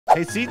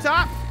Hey,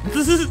 Ctop?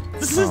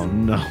 Oh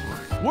no.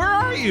 Where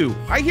are you?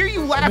 I hear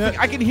you laughing.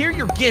 I can hear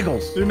your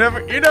giggles. You're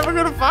never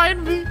gonna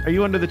find me. Are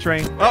you under the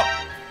train?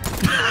 Oh.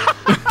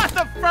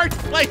 The first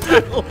place I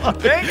looked.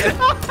 Dang it.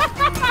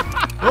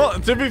 Well,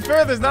 to be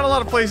fair, there's not a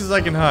lot of places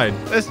I can hide.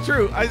 That's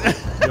true.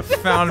 You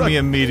found me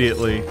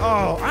immediately.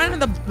 Oh, I'm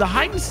the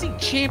hide and seek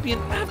champion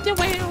of the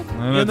world.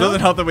 And it doesn't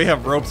help that we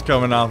have ropes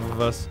coming off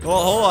of us.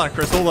 Well, hold on,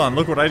 Chris. Hold on.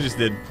 Look what I just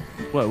did.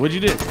 What? What'd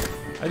you do?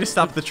 I just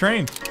stopped the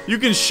train. You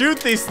can shoot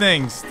these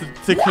things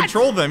to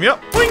control them.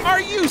 Yep.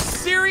 Are you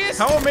serious?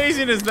 How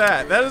amazing is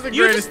that? That is the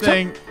greatest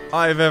thing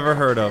I've ever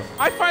heard of.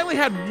 I finally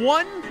had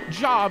one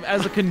job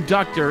as a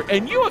conductor,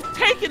 and you have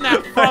taken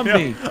that from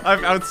me.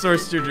 I've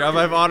outsourced your job.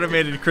 I've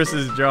automated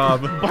Chris's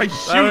job. By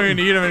I don't even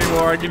need him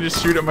anymore. I can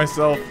just shoot it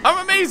myself. I'm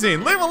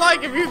amazing. Leave a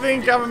like if you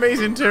think I'm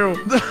amazing too.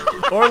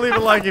 Or leave a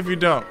like if you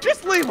don't.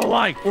 Just leave a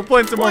like. We're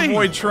playing some more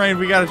Voidtrain.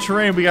 We got a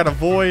train. We got a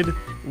void.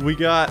 We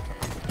got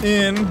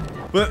in.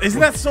 But isn't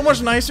that so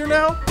much nicer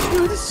now?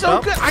 Dude, this is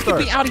so good. I could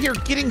be out here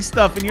getting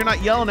stuff, and you're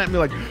not yelling at me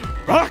like,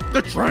 back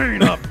the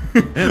train up.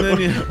 And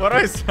then Why do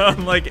I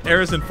sound like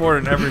Harrison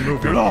Ford in every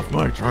movie? Get off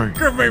my train.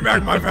 Give me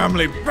back my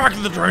family. Back to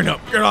the train up.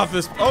 Get off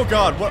this. Oh,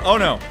 God. What? Oh,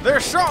 no.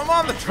 There's something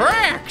on the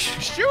tracks.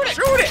 Shoot it.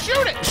 Shoot it.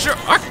 Shoot it. Shoot.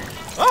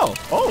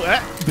 Oh,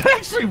 that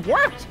actually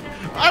worked.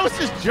 I was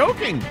just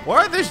joking.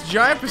 Why are there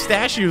giant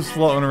pistachios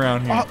floating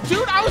around here?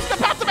 Dude, I was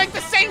about to make the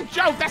same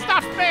joke. That's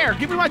not fair.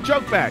 Give me my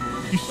joke back.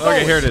 You stole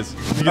Okay, it. here it is.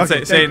 You can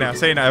say it now.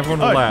 Say it now. Everyone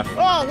will laugh.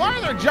 Oh, why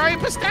are there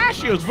giant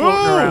pistachios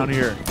floating around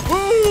here?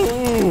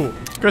 Ooh.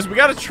 Chris, we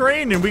got a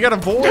train and we got a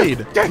void.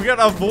 We got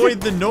to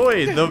avoid the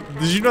Noid.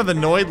 Did you know the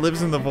Noid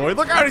lives in the void?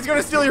 Look out, he's going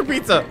to steal your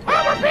pizza. Oh,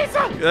 my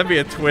pizza. That'd be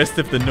a twist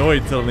if the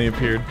Noid suddenly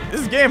appeared.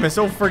 This game is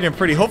so friggin'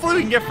 pretty. Hopefully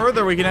we can get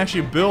further. We can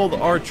actually build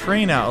our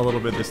train out a little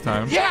bit this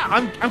time. Yeah,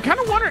 I'm kind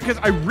of wondering because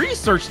I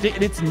researched it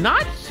and it's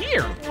not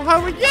here. Well,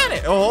 how do we get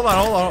it? Oh, hold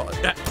on.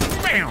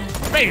 Bam,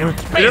 bam,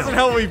 It bam. doesn't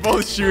help we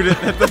both shoot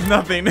it. That does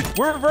nothing.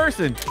 We're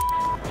reversing.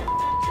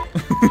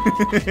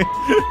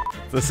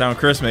 That's the sound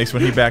Chris makes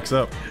when he backs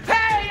up.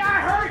 Hey, I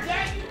heard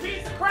that, you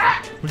piece of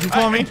crap. Would you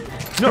call me?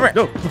 No.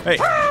 Hey.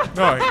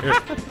 No, here.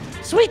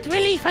 Sweet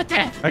relief at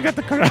that. I got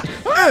the car out.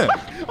 I'm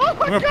Oh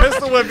my gonna God.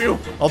 pistol whip you.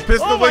 I'll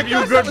pistol whip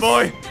you, good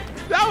boy.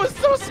 That was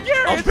so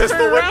scary. I'll I pistol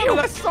turned whip around you. and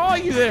I saw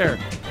you there.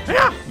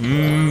 Yeah.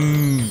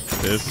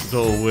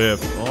 Pistol whip.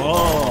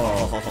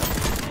 Oh.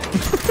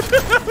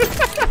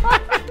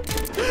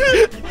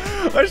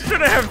 I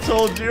shouldn't have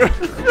told you.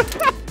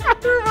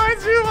 It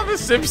reminds me of The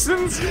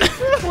Simpsons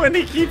when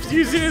he keeps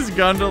using his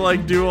gun to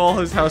like do all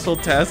his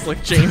household tasks,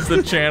 like change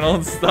the channel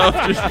and stuff,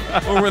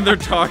 or when they're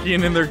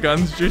talking and their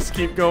guns just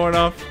keep going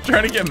off,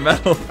 trying to get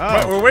metal.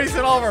 Oh. We're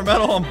wasting all of our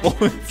metal on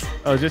bullets.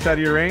 Oh, just out of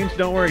your range?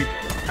 Don't worry.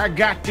 I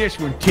got this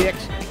one, Tix.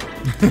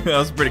 That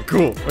was pretty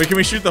cool. Wait, can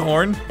we shoot the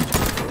horn?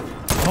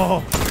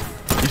 Oh,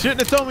 you shouldn't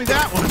have told me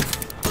that one.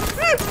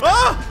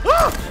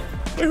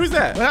 Wait, who's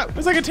that? What?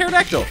 It's like a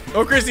pterodactyl.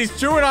 Oh, Chris, he's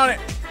chewing on it.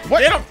 What?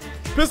 Get him!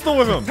 Pistol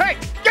with him. Hey,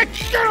 get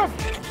him!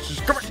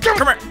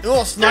 Come here, you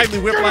little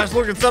snidely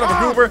whiplash-looking son of a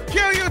goober.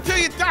 Kill you until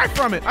you die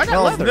from it. I got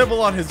Now let's leather.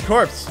 nibble on his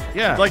corpse.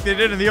 Yeah. Like they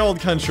did in the old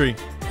country.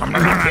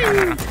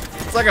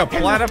 It's like a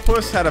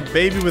platypus had a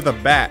baby with a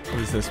bat. What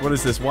is this? What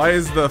is this? Why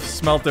is the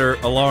smelter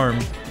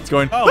alarmed? It's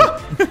going, Oh.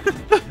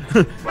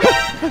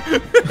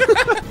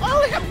 I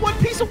only have one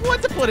piece of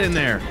wood to put in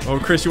there. Oh,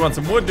 Chris, you want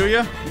some wood, do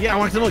you? Yeah, I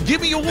want some wood.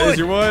 Give me your wood. There's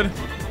your wood.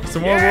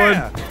 Some more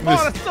Yeah. wood.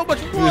 Oh, that's so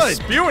much You're wood.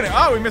 spewing it.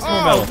 Oh, we missed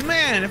one metal. Oh,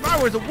 man, if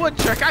I was a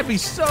woodchuck, I'd be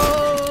so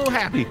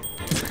happy.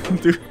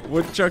 Dude,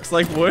 woodchucks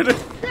like wood?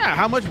 Yeah,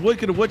 how much wood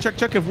could a woodchuck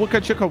chuck if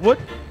woodchuck chuck a wood?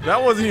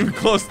 That wasn't even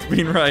close to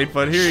being right,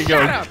 but here you go.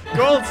 Shut up.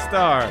 Gold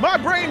star. My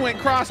brain went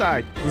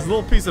cross-eyed. This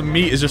little piece of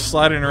meat is just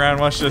sliding around.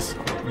 Watch this.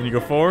 Then you go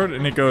forward,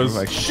 and it goes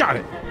Like, shot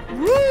it.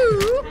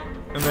 woo.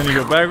 And then you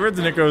go backwards,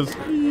 and it goes.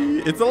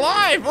 It's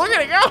alive. Look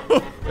at it go.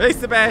 Hey,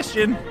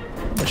 Sebastian.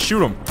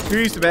 Shoot him. Here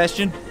you,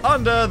 Sebastian.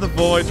 Under the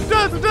void.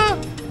 Da, da,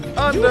 da.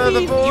 Under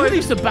the You void.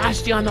 leave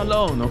Sebastian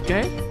alone,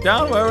 okay?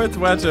 Down where it's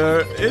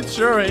wetter. It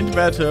sure ain't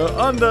better.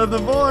 Under the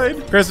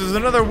void. Chris, there's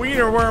another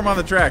wiener worm on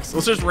the tracks.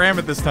 Let's just ram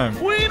it this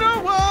time. Wiener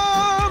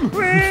worm!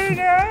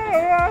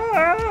 Wiener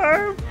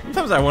worm.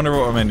 Sometimes I wonder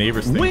what my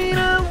neighbors think.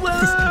 Wiener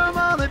worm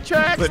on the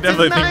tracks I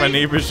definitely think my tonight.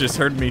 neighbors just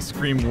heard me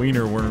scream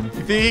wiener worm.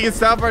 You think he can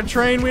stop our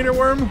train, wiener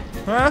worm?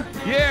 Huh?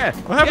 Yeah.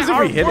 What happens if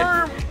we hit it?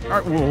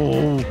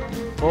 Whoa.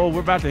 Oh, we're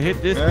about to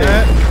hit this thing.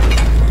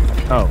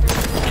 Oh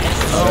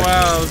Oh.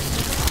 wow.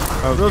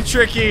 A little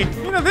tricky.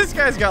 You know, this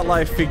guy's got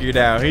life figured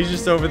out. He's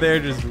just over there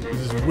just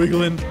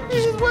wiggling.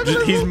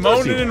 He's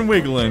moaning and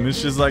wiggling.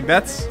 It's just like,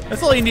 that's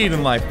all you need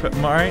in life, all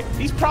right?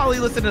 He's probably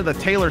listening to the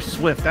Taylor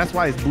Swift. That's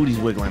why his booty's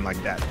wiggling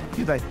like that.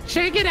 He's like,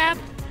 shake it out.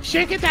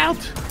 Shake it out.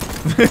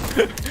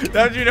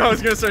 How did you know I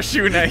was going to start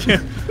shooting at you?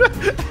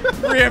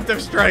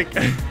 Preemptive strike.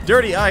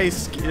 Dirty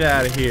ice. Get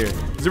out of here.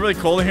 Is it really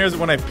cold in here? Is it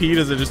when I pee,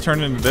 does it just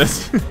turn into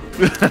this?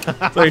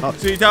 It's like,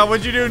 Ctop,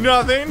 what'd you do?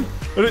 Nothing.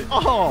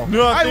 Oh, Nothing.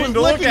 I was Don't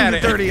look licking at the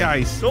it. dirty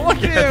ice. Don't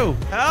look at Ew.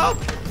 Help.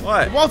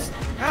 What? Well,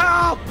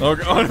 help.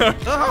 Okay. Oh, no.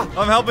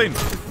 I'm helping.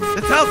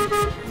 It's help.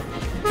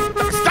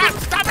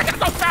 Stop it.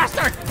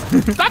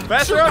 Stop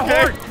Bats shooting are the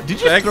okay. horn.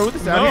 Did you just throw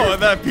this out No, here?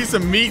 that piece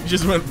of meat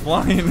just went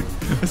flying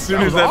as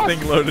soon as that awesome.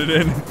 thing loaded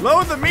in.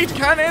 Load the meat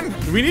cannon.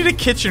 We need a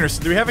kitchen, or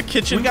do we have a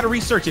kitchen? We gotta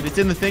research it. It's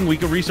in the thing. We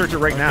can research it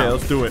right Okay, now.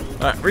 let's do it.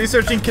 All right,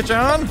 researching kitchen.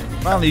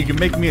 Finally, you can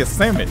make me a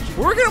sandwich.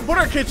 We're gonna put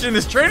our kitchen in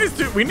this train.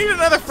 We need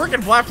another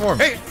freaking platform.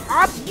 Hey,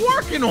 I'm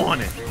working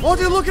on it. Oh,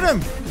 dude, look at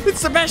him.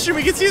 It's Sebastian.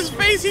 We can see his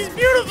face. He's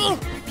beautiful.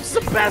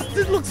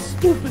 Sebastian looks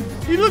stupid.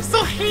 He looks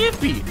so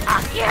happy.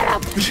 I get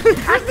him!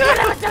 I get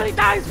him until he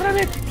dies from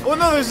it! Oh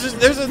no,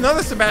 there's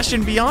another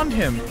Sebastian beyond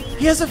him.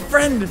 He has a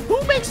friend.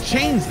 Who makes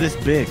chains this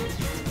big?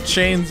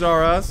 Chains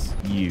are us.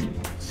 You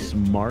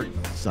smart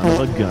son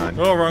of a gun.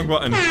 Oh, wrong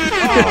button. Oh,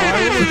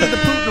 I almost did the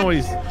poop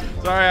noise.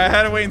 Sorry, I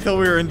had to wait until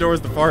we were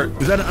indoors to fart.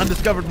 Is that an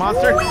undiscovered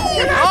monster?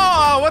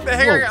 Oh, what the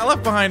heck? I got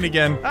left behind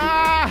again.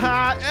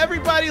 Ah,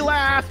 everybody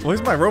laugh. Why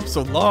is my rope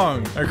so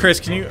long? All right,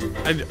 Chris, can you...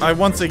 I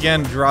once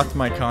again dropped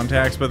my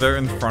contacts, but they're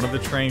in front of the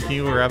train. Can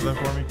you grab them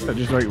for me?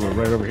 Just right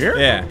over here?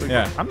 Yeah,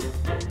 yeah.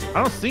 I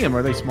don't see them.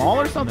 Are they small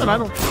or something? No. I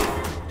don't...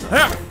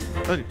 Ah!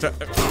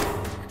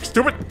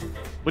 Stupid.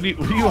 What do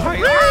you hide?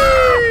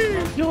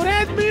 You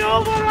ran me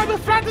over on the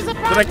front of the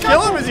Did I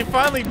kill him? Is he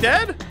finally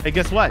dead? Hey,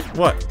 guess what?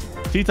 What?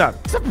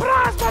 Ctop.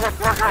 Surprise,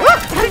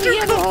 motherfucker! Where'd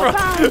you come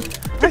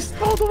from? I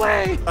stole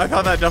away! I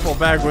thought that duffel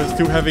bag was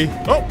too heavy.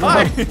 Oh,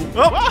 hi.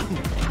 Oh,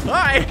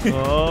 hi.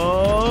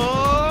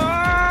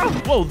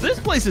 Oh! Whoa, this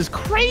place is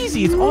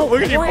crazy. It's all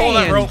Look at you pull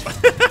that rope.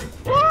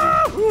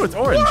 Whoa! Ooh, it's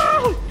orange.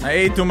 Whoa! I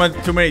ate too many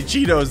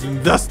Cheetos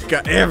and dust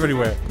got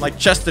everywhere. Like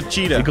Chester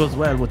Cheetah. It goes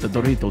well with the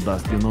Dorito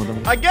dust, you know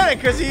them. I get it,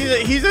 because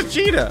he's a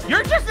cheetah.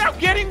 You're just now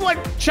getting like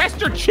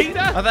Chester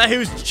Cheetah? I thought he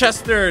was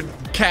Chester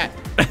Cat.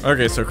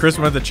 Okay, so Chris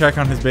went to check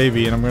on his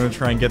baby, and I'm going to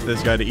try and get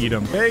this guy to eat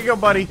him. There you go,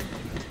 buddy.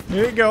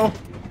 There you go.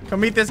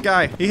 Come meet this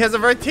guy. He has a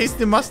very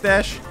tasty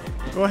mustache.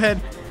 Go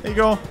ahead. There you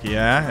go.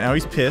 Yeah, now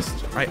he's pissed.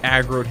 I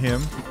aggroed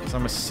him because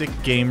I'm a sick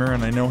gamer,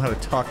 and I know how to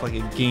talk like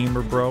a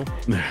gamer, bro.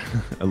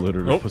 I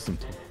literally Nope. put some...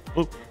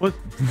 What's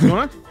going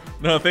on?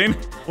 Nothing.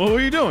 What were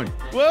you doing?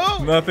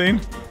 Whoa! Nothing.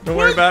 Don't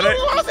worry about it.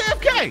 I was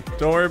AFK!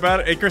 Don't worry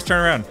about it. Hey, Chris,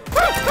 turn around.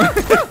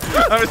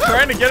 I was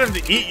trying to get him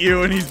to eat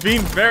you, and he's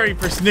being very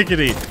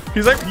persnickety.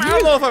 He's like, I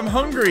don't know if I'm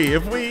hungry.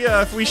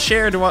 If we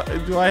share, do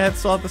I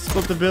have to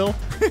split the bill?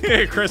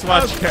 Hey, Chris,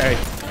 watch. Okay.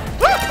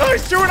 Oh,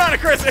 he's chewing on it,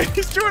 Chris.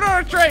 He's chewing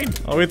on a train.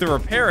 Oh, we have to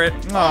repair it.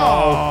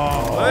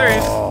 Oh, there he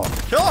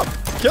is. Kill him.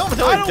 Kill him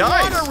until I he don't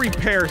dies. want to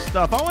repair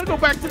stuff. I want to go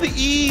back to the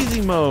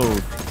easy mode.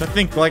 To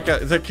think like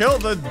to kill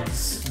the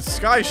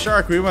sky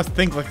shark, we must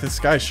think like the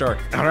sky shark.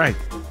 All right.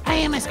 I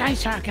am a sky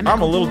shark and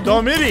I'm a little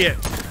dumb idiot.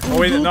 Oh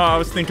wait, no, I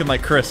was thinking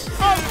like Chris.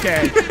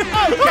 Okay.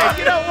 Okay,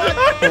 you know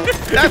what?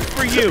 That's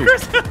for you.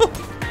 Chris, help.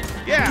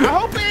 Yeah, I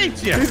hope it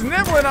ate you. He's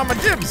nibbling on my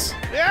jibs.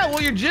 Yeah,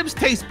 well, your jibs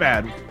taste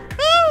bad.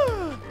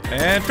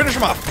 And finish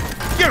him off.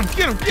 Get him,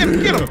 get him, get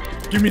him, get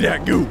him. Give me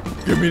that goo.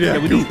 Give me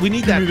that Yeah, goo. we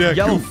need Give me that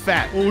yellow goo.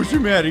 fat. Oh, what's the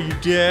matter? You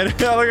dead?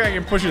 Look, I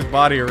can push his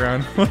body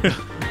around.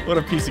 What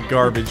a piece of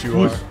garbage you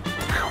are.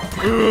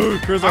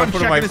 Chris, I'm I'm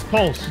putting checking his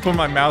pulse. put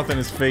my mouth in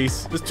his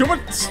face. There's too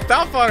much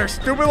stuff on our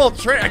stupid little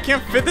tray. I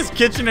can't fit this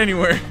kitchen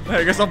anywhere.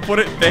 I guess I'll put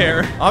it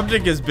there.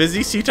 Object is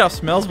busy. Ctop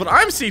smells, but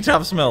I'm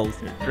Ctop smells.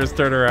 Here, Chris,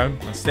 turn around.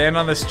 Now stand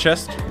on this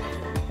chest.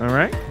 All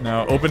right.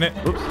 Now open it.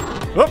 Oops.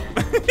 Whoop.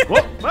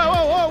 Whoa,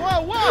 whoa, whoa,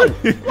 whoa,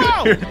 whoa,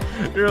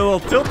 whoa. You're a little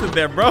tilted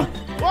there, bro.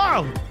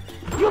 Whoa.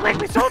 You make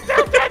me so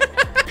tilted!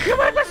 You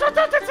make me so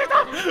tilted,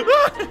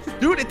 Ctop!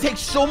 Dude, it takes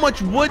so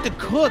much wood to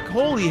cook.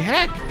 Holy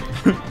heck.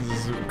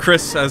 This is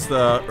Chris as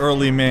the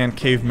early man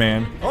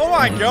caveman. Oh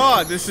my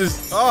god, this is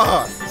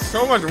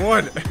so much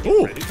wood.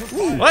 Ooh.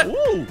 What?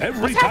 Ooh.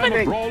 Every time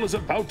a brawl is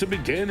about to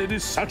begin, it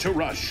is such a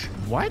rush.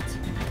 What?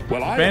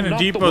 Well, I am Abandoned not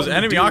the Depot's one to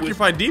enemy deal with-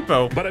 occupied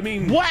depot. But I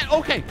mean, What?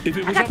 Okay. if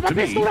it I was got up my to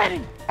me, pistol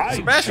ready! I'd show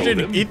Sebastian,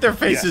 them. eat their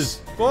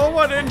faces. Yes.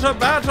 Forward into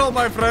battle,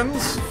 my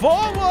friends.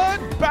 Forward,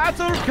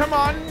 battle, come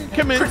on,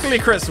 commence. Quickly,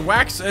 Chris,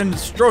 wax and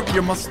stroke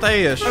your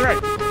mustache. All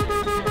right.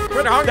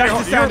 Quit hungry.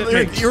 That's the sound it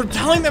makes. You're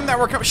telling them that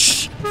we're coming.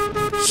 Shh.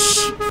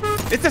 Shh.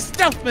 It's a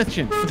stealth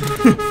mission.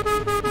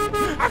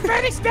 I'm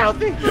very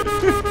stealthy!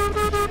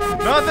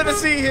 Nothing to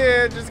see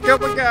here. Just a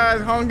couple of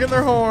guys honking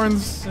their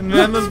horns in an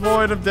endless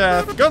void of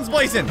death. Guns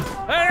blazing.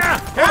 Hey,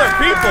 there,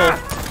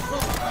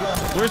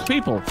 people. Where's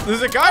people?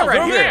 There's a guy right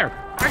over here. there.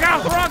 I got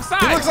off the wrong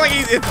side. He looks like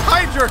it's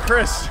Hydra,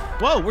 Chris.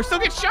 Whoa, we're still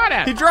getting shot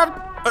at. He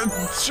dropped a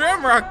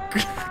shamrock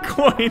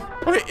coin.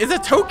 Wait, it's a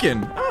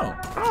token. Oh.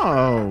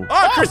 Oh.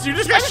 Oh, Chris, you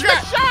just got I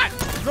just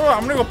shot. No,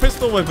 I'm gonna go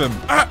pistol whip him.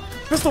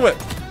 Pistol whip.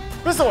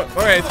 Pistol whip.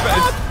 Okay,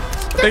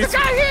 There's a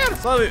guy here.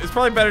 it's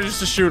probably better just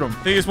to shoot him. I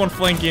think there's one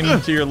flanking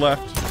to your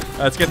left.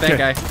 Let's get that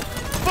guy.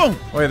 Boom.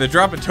 Wait, they're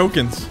dropping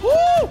tokens. Woo.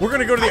 We're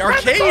gonna go to the I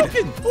grabbed the arcade.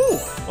 token. Ooh.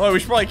 Oh, we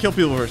should probably kill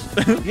people first.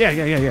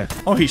 Yeah.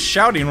 Oh, he's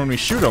shouting when we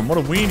shoot him. What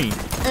a weenie.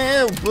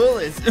 Oh,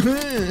 bullets.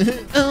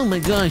 Oh my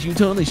gosh, you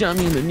totally shot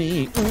me in the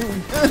knee.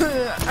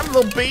 I'm a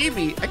little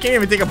baby. I can't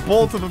even take a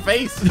bullet to the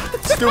face.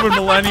 Stupid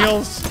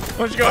millennials. Why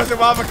don't you go have some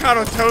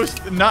avocado toast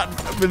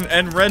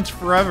and wrench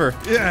forever?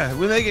 Yeah,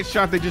 when they get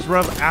shot, they just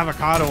rub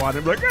avocado on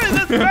it. Like, hey,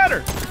 that's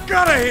better.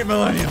 God, I hate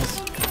millennials.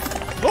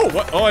 Oh,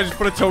 what? Oh, I just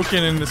put a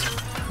token in this.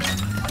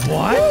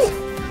 What?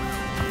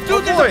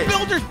 Dude, there's a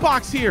builder's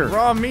box here.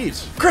 Raw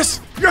meat. Chris,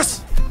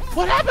 yes.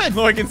 What happened?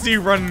 Oh, I can see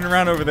you running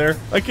around over there.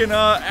 I can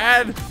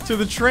add to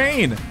the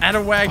train. Add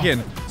a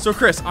wagon. So,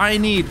 Chris, I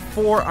need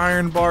 4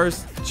 iron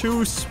bars,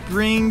 2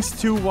 springs,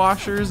 2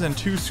 washers, and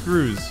 2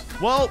 screws.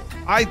 Well,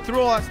 I threw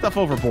all that stuff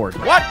overboard.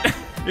 What?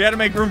 You had to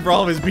make room for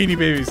all of his Beanie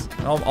Babies.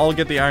 I'll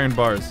get the iron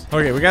bars.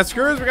 Okay, we got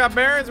screws, we got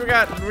bearings, we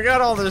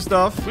got all this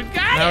stuff. We got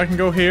Now I it. can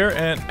go here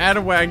and add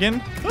a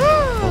wagon.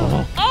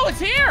 Oh, it's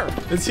here.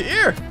 It's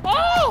here.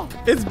 Oh,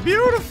 It's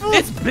beautiful.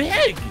 it's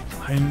big.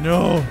 I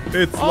know.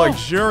 It's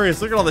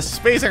luxurious. Look at all this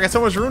space. I got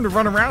so much room to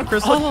run around,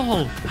 Chris. Look.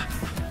 Oh,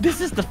 this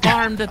is the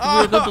farm that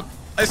we're going to.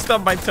 I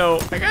stubbed my toe.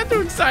 I got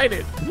too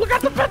excited. Look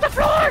at the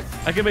floors.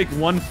 I can make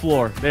 1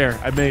 floor. There,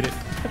 I made it.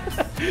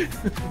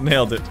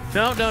 Nailed it.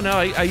 No,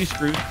 I use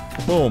screws.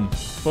 Boom.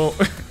 Boom.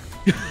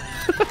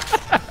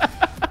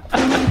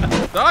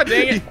 Oh,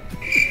 dang it.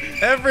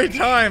 Every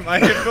time I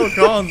hit Phil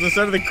Collins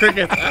instead of the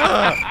crickets.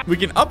 We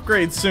can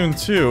upgrade soon,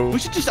 too. We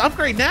should just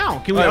upgrade now.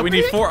 Can we All right, upgrade we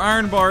need it? 4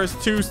 iron bars,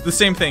 2, the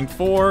same thing.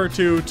 4,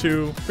 2,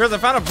 2. Chris, I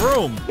found a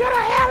broom. You're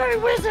a hairy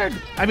wizard.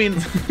 I mean,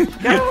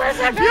 You're a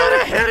wizard. You're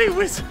a hairy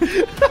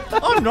wizard.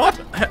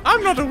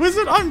 I'm not a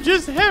wizard. I'm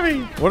just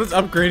heavy. What does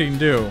upgrading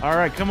do? all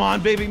right, come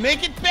on, baby.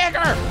 Make it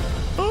bigger.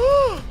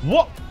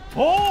 What?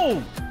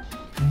 Oh.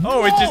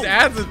 Oh, it just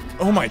adds it.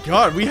 Oh my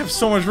god, we have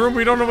so much room.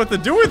 We don't know what to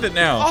do with it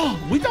now.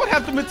 Oh, we don't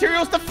have the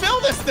materials to fill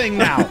this thing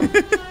now.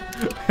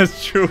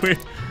 That's true.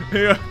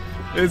 Yeah,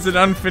 it's an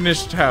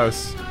unfinished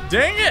house.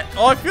 Dang it.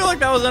 Oh, I feel like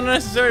that was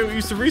unnecessary. We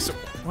used to research.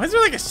 Why is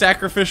there like a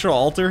sacrificial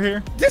altar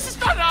here? This is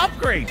not an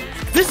upgrade.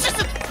 This is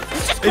just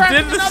It did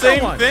crafting the another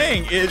same one.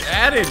 thing. It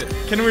added.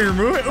 Can we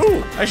remove it?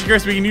 Ooh, actually,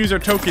 Chris, we can use our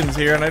tokens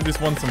here, and I just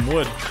want some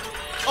wood.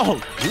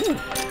 Oh,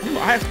 ooh,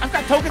 I've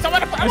got tokens. I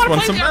want to I just want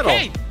play some the metal.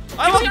 arcade.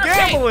 I Give love me the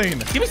arcade. gambling.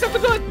 Give me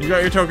something good. You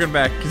got your token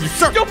back because you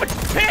suck. Stupid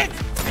pigs.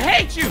 I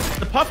hate you.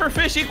 The puffer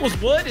fish equals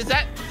wood. Is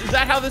that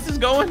how this is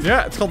going?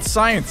 Yeah, it's called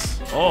science.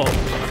 Oh.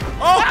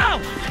 Wow,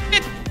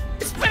 it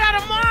spit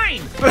out of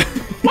mine.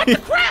 What the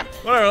crap?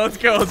 Whatever, let's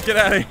go. Let's get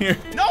out of here.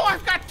 No,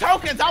 I've got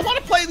tokens. I want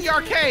to play the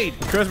arcade.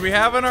 Chris, we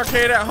have an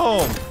arcade at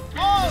home.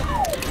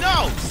 Oh,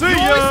 no. See you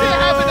ya. always say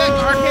have an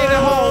arcade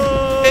at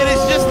home, and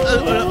it's just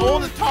an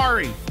old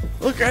Atari.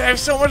 Look, I have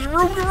so much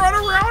room to run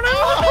around.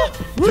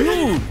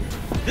 Dude,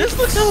 this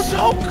looks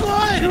so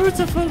good.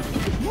 Beautiful.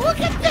 Look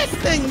at this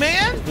thing,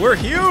 man. We're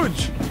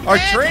huge. Our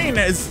Man. train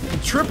has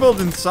tripled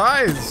in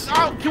size.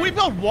 Oh, can we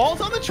build walls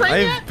on the train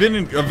I've yet? been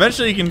in,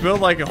 eventually you can build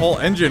like a whole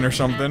engine or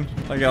something.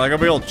 Like a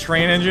big old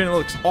train engine. It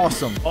looks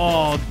awesome.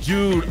 Oh,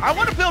 dude, I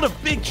want to build a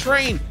big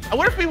train. I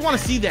wonder if people want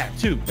to see that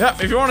too. Yeah,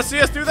 if you want to see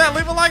us do that,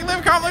 leave a like, leave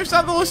a comment, leave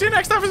something. We'll see you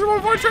next time. This is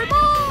Voidtrain.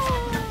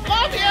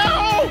 Love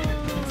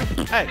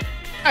you. Hey,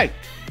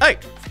 Hey.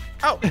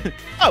 Oh.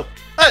 oh,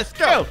 let's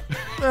go.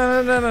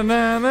 Na na na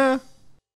na na.